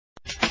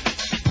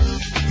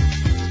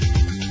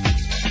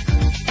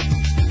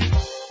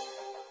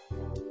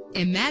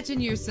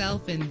Imagine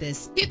yourself in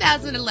this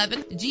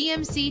 2011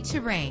 GMC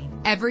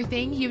Terrain.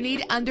 Everything you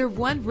need under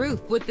one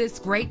roof with this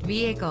great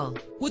vehicle.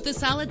 With a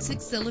solid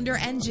 6-cylinder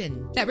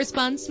engine that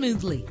responds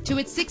smoothly to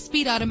its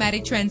 6-speed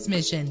automatic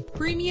transmission,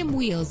 premium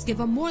wheels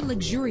give a more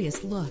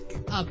luxurious look.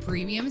 A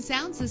premium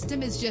sound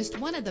system is just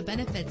one of the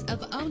benefits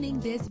of owning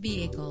this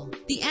vehicle.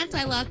 The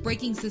anti-lock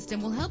braking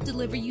system will help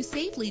deliver you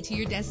safely to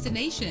your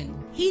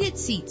destination. Heated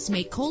seats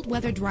make cold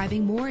weather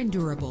driving more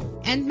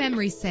endurable, and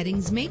memory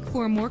settings make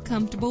for a more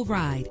comfortable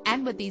ride.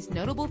 And with these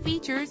notable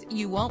features,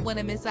 you won't want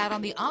to miss out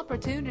on the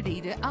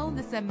opportunity to own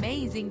this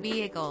amazing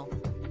vehicle.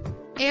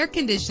 Air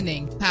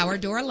conditioning, power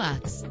door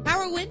locks,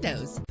 power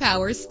windows,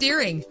 power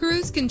steering,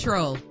 cruise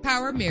control,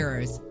 power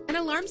mirrors, an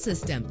alarm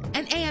system,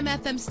 an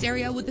AM/FM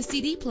stereo with a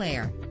CD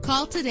player.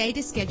 Call today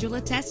to schedule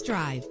a test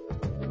drive.